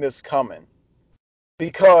have seen this coming,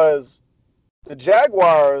 because the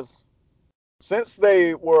Jaguars, since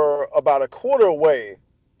they were about a quarter away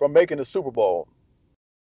from making the Super Bowl,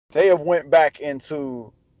 they have went back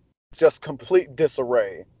into just complete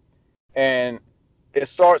disarray. And it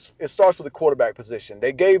starts with the quarterback position.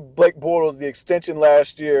 They gave Blake Bortles the extension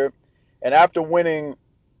last year, and after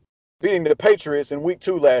beating the Patriots in week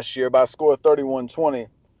 2 last year by a score of 31-20,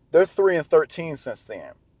 they're 3-13 since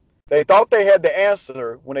then. They thought they had the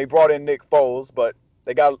answer when they brought in Nick Foles, but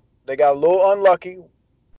they got a little unlucky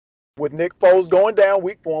with Nick Foles going down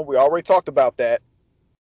week 1. We already talked about that.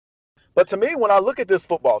 But to me, when I look at this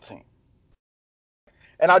football team,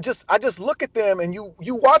 and I just look at them, and you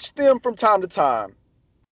watch them from time to time,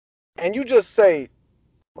 and you just say,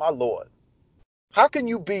 my Lord, how can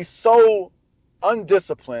you be so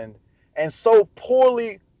undisciplined and so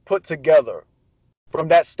poorly put together from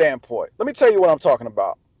that standpoint? Let me tell you what I'm talking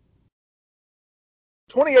about.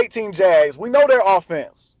 2018 Jags, we know their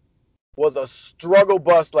offense was a struggle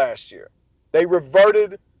bust last year. Blake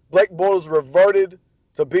Bortles reverted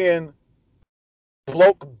to being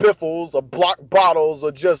bloke biffles or block bottles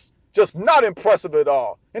or just not impressive at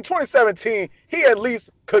all. In 2017, he at least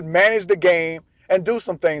could manage the game and do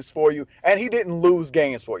some things for you, and he didn't lose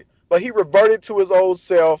games for you. But he reverted to his old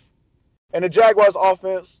self, and the Jaguars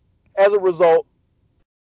offense, as a result,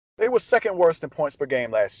 they were second worst in points per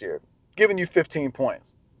game last year, giving you 15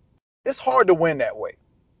 points. It's hard to win that way.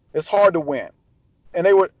 It's hard to win. And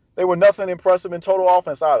they were nothing impressive in total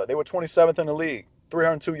offense either. They were 27th in the league,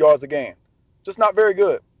 302 yards a game. Just not very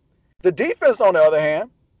good. The defense, on the other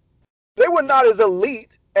hand, they were not as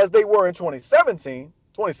elite as they were in 2017.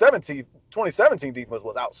 2017 defense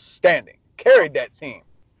was outstanding. Carried that team.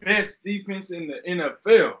 Best defense in the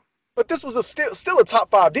NFL. But this was still a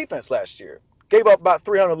top 5 defense last year. Gave up about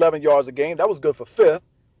 311 yards a game. That was good for 5th.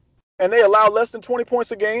 And they allowed less than 20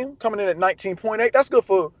 points a game, coming in at 19.8. That's good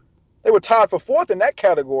for, they were tied for 4th in that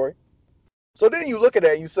category. So then you look at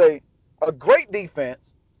that and you say, a great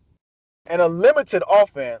defense and a limited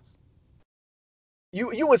offense,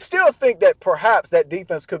 you would still think that perhaps that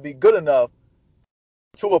defense could be good enough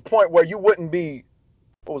to a point where you wouldn't be,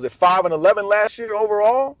 5-11 last year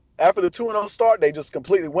overall? After the 2-0 start, they just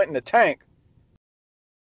completely went in the tank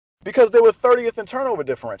because they were 30th in turnover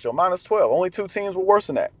differential, minus 12. Only 2 teams were worse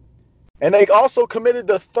than that. And they also committed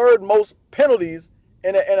the 3rd most penalties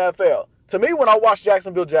in the NFL. To me, when I watch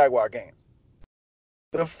Jacksonville Jaguar games,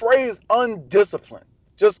 the phrase undisciplined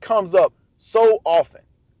just comes up so often.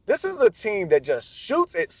 This is a team that just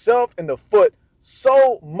shoots itself in the foot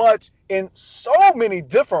so much in so many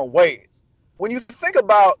different ways. When you think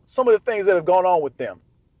about some of the things that have gone on with them.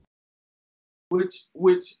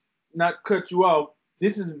 Which not cut you off,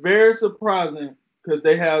 this is very surprising because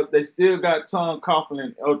they still got Tom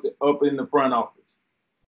Coughlin up in the front office.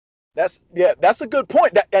 That's a good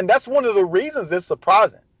point. And that's one of the reasons it's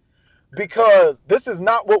surprising. Because this is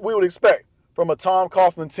not what we would expect from a Tom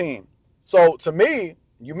Coughlin team. So to me,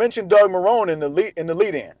 you mentioned Doug Marrone in the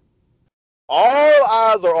lead in. All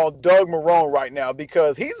eyes are on Doug Marrone right now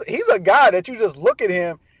because he's a guy that you just look at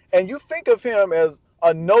him and you think of him as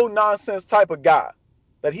a no-nonsense type of guy,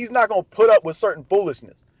 that he's not going to put up with certain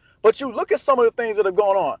foolishness. But you look at some of the things that have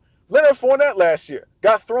gone on. Leonard Fournette last year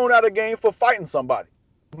got thrown out of game for fighting somebody.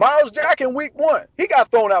 Miles Jack in week 1, he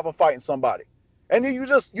got thrown out for fighting somebody. And then you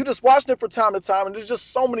just watching it from time to time, and there's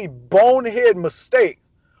just so many bonehead mistakes,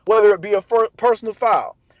 whether it be a personal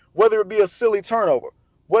foul, whether it be a silly turnover,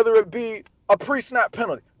 whether it be a pre-snap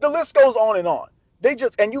penalty. The list goes on and on.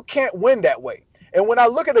 And you can't win that way. And when I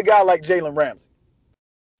look at a guy like Jalen Ramsey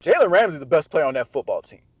is the best player on that football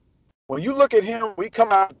team. When you look at him,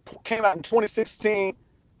 came out in 2016.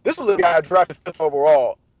 This was a guy I drafted 5th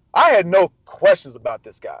overall. I had no questions about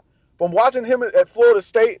this guy. From watching him at Florida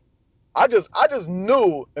State, I just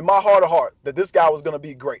knew in my heart of hearts that this guy was going to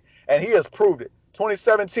be great, and he has proved it.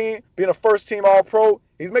 2017, being a first-team All-Pro,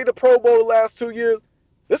 he's made the Pro Bowl the last 2 years.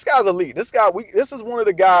 This guy's elite. This is one of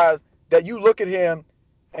the guys that you look at him,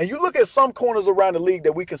 and you look at some corners around the league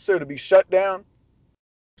that we consider to be shut down.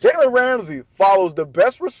 Jalen Ramsey follows the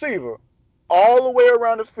best receiver all the way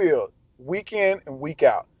around the field, week in and week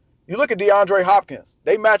out. You look at DeAndre Hopkins.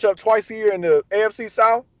 They match up twice a year in the AFC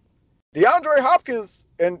South. DeAndre Hopkins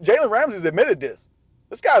and Jalen Ramsey's admitted this.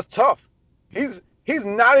 This guy's tough. He's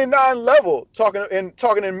 99 level talking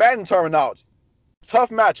in Madden terminology. Tough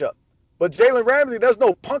matchup. But Jalen Ramsey, there's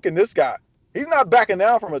no punk in this guy. He's not backing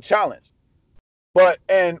down from a challenge.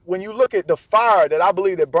 And when you look at the fire that I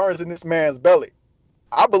believe that burns in this man's belly,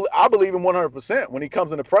 I believe him 100% when he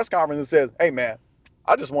comes in the press conference and says, "Hey man,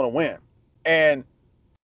 I just want to win." And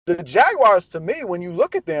the Jaguars, to me, when you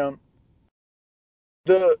look at them,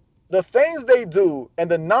 the things they do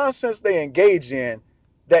and the nonsense they engage in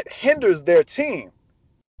that hinders their team,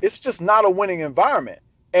 it's just not a winning environment.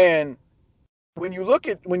 And when you look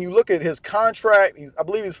at his contract, I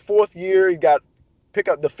believe his 4th year, he got pick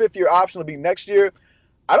up the 5th year option to be next year.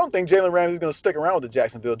 I don't think Jalen Ramsey is going to stick around with the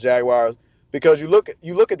Jacksonville Jaguars, because you look at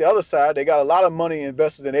the other side, they got a lot of money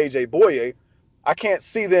invested in AJ Boye. I can't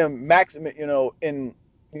see them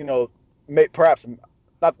perhaps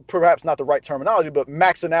not the right terminology, but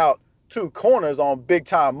maxing out 2 corners on big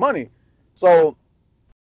time money. So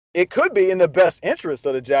it could be in the best interest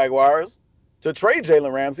of the Jaguars to trade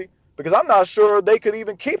Jalen Ramsey, because I'm not sure they could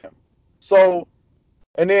even keep him. So,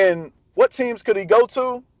 and then what teams could he go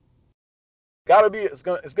to? It's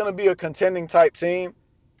gonna be a contending type team.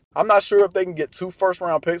 I'm not sure if they can get 2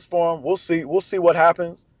 first-round picks for him. We'll see what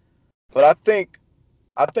happens. But I think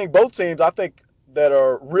both teams, that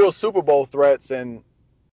are real Super Bowl threats, and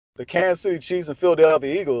the Kansas City Chiefs and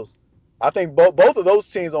Philadelphia Eagles, I think both of those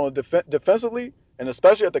teams on defensively, and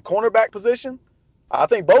especially at the cornerback position, I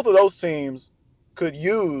think both of those teams could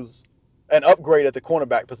use an upgrade at the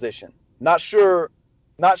cornerback position. Not sure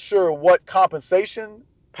what compensation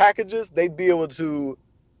packages they'd be able to,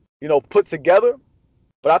 put together.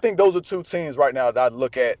 But I think those are 2 teams right now that I'd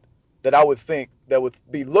look at, that I would think that would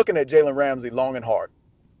be looking at Jalen Ramsey long and hard.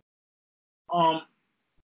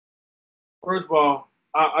 First of all,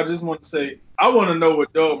 I just want to say, I want to know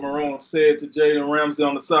what Doug Marrone said to Jalen Ramsey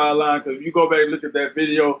on the sideline, because if you go back and look at that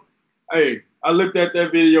video, hey, I looked at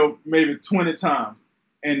that video maybe 20 times.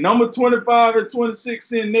 And number 25 and 26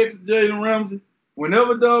 sitting next to Jalen Ramsey,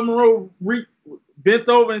 whenever Doug Marrone bent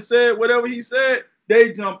over and said whatever he said,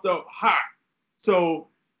 they jumped up high. So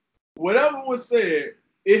whatever was said,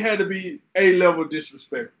 it had to be A-level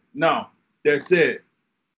disrespect. Now, that said,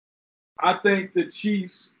 I think the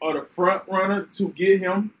Chiefs are the front runner to get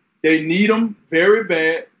him. They need him very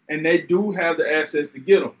bad, and they do have the assets to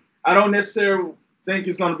get him. I don't necessarily think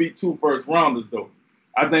it's going to be 2 first-rounders, though.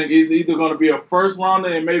 I think it's either going to be a first-rounder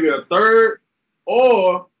and maybe a third,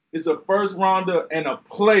 or it's a first-rounder and a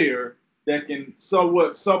player that can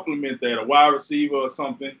somewhat supplement that, a wide receiver or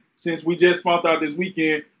something. Since we just found out this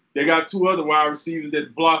weekend, they got 2 other wide receivers that's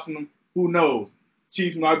blossoming. Who knows?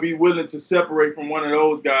 Chiefs might be willing to separate from one of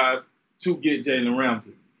those guys to get Jalen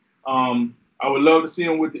Ramsey. I would love to see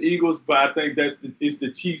him with the Eagles, but I think it's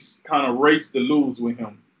the Chiefs' kind of race to lose with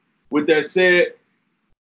him. With that said,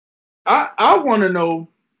 I want to know,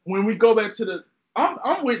 when we go back to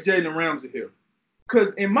I'm with Jalen Ramsey here,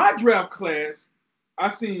 because in my draft class, I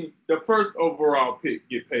seen the 1st overall pick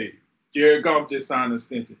get paid. Jared Goff just signed an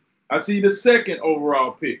extension. I see the 2nd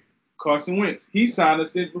overall pick, Carson Wentz. He signed an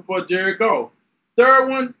extension before Jared Goff. 3rd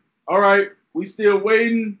one, all right, we still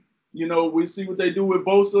waiting. We see what they do with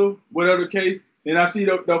Bosa, whatever the case. Then I see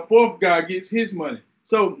the 4th guy gets his money.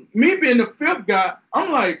 So me being the 5th guy, I'm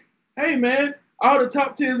like, hey, man, all the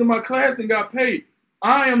top 10s in my class and got paid.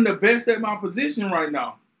 I am the best at my position right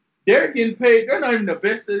now. They're getting paid. They're not even the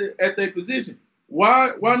best at their position.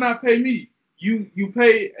 Why not pay me? You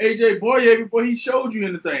paid AJ Boye before he showed you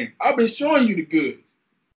anything. I've been showing you the goods.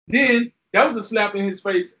 Then that was a slap in his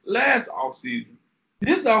face last offseason.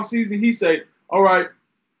 This offseason, he said, all right,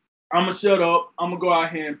 I'm going to shut up. I'm going to go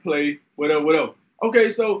out here and play, whatever. Okay,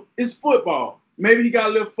 so it's football. Maybe he got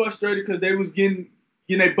a little frustrated because they was getting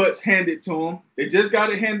getting their butts handed to them. They just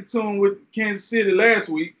got it handed to them with Kansas City last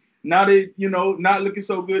week. Now they, not looking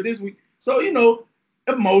so good this week. So,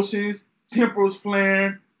 emotions, tempers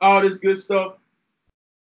flaring, all this good stuff.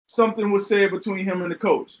 Something was said between him and the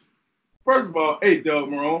coach. First of all, hey, Doug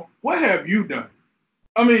Marrone, what have you done?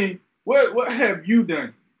 I mean, what have you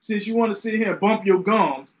done? Since you want to sit here and bump your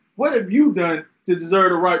gums, what have you done to deserve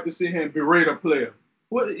the right to sit here and berate a player?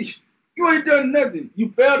 You ain't done nothing.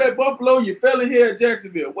 You failed at Buffalo. You failed here at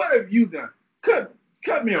Jacksonville. What have you done? Cut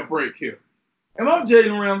me a break here. And I'm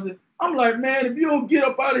Jalen Ramsey. I'm like, man, if you don't get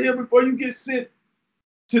up out of here before you get sent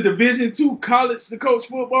to Division II college to coach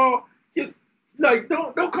football,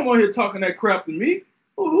 don't come on here talking that crap to me.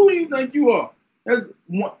 Who do you think you are? That's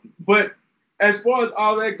one. But as far as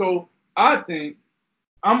all that go, I think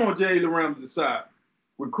I'm on Jalen Ramsey's side.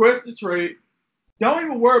 Request the trade. Don't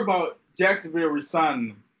even worry about Jacksonville resigning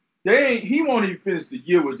him. He won't even finish the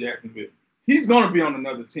year with Jacksonville. He's going to be on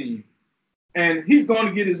another team. And he's going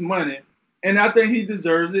to get his money. And I think he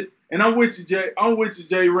deserves it. And I'm with you, Jay. I'm with you,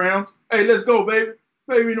 Jay Rams. Hey, let's go, baby.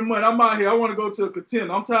 Pay me the money. I'm out here. I want to go to a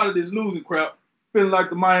contender. I'm tired of this losing crap, feeling like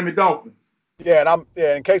the Miami Dolphins. Yeah, and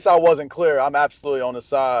in case I wasn't clear, I'm absolutely on the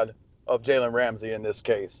side of Jalen Ramsey in this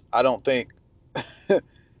case. I don't think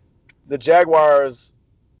the Jaguars.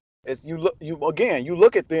 You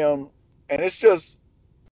look at them, and it's just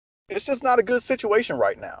not a good situation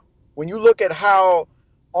right now. When you look at how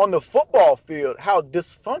on the football field, how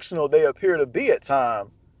dysfunctional they appear to be at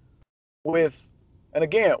times and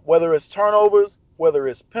again, whether it's turnovers, whether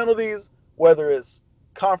it's penalties, whether it's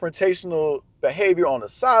confrontational behavior on the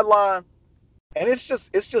sideline, and it's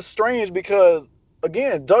just strange because,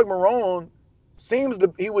 again, Doug Marrone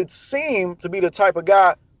would seem to be the type of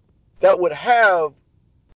guy that would have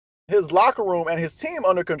his locker room and his team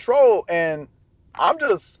under control, and I've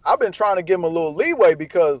been trying to give him a little leeway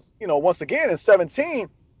because, once again, in 2017,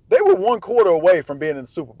 they were one quarter away from being in the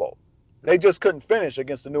Super Bowl. They just couldn't finish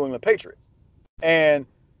against the New England Patriots. And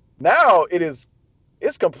now it's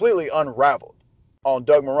completely unraveled on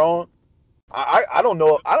Doug Marrone. I don't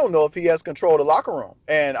know if he has control of the locker room.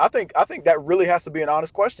 And I think that really has to be an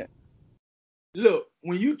honest question. Look,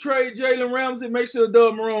 when you trade Jalen Ramsey, make sure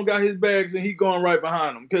Doug Marrone got his bags and he going right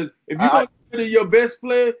behind him. Because if you're going to get rid of your best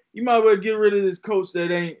player, you might as well get rid of this coach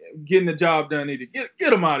that ain't getting the job done either.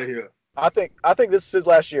 Get him out of here. I think this is his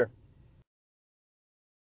last year.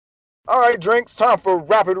 All right, Drinks, time for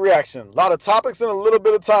rapid reaction. A lot of topics in a little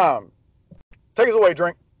bit of time. Take us away,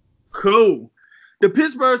 Drink. Cool. The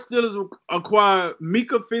Pittsburgh Steelers acquired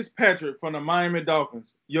Mika Fitzpatrick from the Miami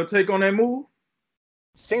Dolphins. Your take on that move?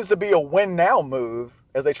 Seems to be a win-now move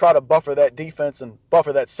as they try to buffer that defense and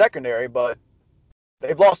buffer that secondary, but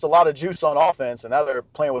they've lost a lot of juice on offense, and now they're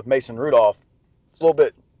playing with Mason Rudolph. I'm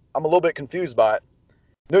a little bit confused by it.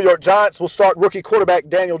 New York Giants will start rookie quarterback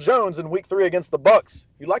Daniel Jones in Week 3 against the Bucs.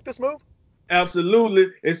 You like this move? Absolutely.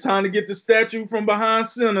 It's time to get the statue from behind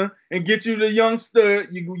center and get you the young stud.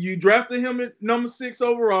 You drafted him at number 6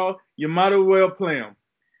 overall. You might as well play him.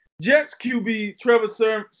 Jets QB Trevor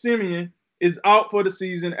Siemian is out for the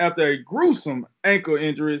season after a gruesome ankle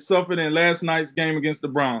injury suffered in last night's game against the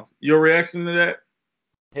Browns. Your reaction to that?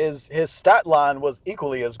 His stat line was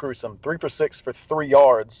equally as gruesome, 3 for 6 for 3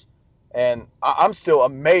 yards. And I'm still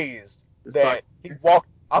amazed that he walked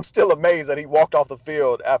off the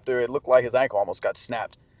field after it looked like his ankle almost got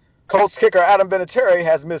snapped. Colts kicker Adam Vinatieri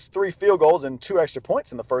has missed 3 field goals and 2 extra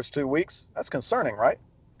points in the first 2 weeks. That's concerning, right?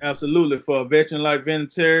 Absolutely. For a veteran like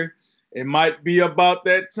Vinatieri, it might be about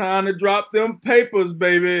that time to drop them papers,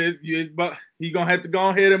 baby. He's going to have to go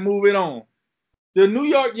ahead and move it on. The New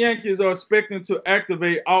York Yankees are expecting to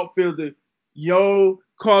activate outfielder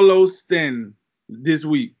Carlos Stanton this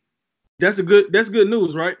week. That's good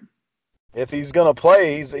news, right? If he's going to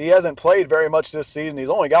play, he hasn't played very much this season. He's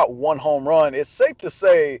only got 1 home run. It's safe to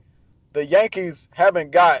say the Yankees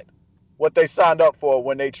haven't got what they signed up for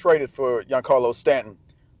when they traded for Giancarlo Stanton.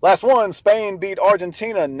 Last one, Spain beat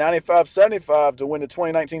Argentina 95-75 to win the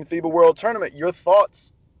 2019 FIBA World Tournament. Your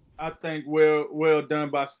thoughts? I think well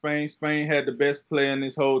done by Spain. Spain had the best player in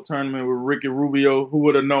this whole tournament with Ricky Rubio. Who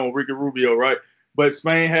would have known Ricky Rubio, right? But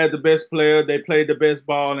Spain had the best player. They played the best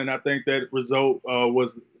ball, and I think that result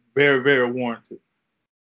was very, very warranted.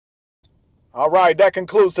 All right, that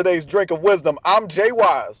concludes today's Drink of Wisdom. I'm Jay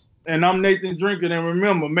Wise. And I'm Nathan Drinker. And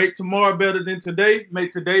remember, make tomorrow better than today.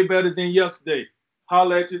 Make today better than yesterday.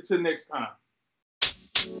 Holla at you till next time.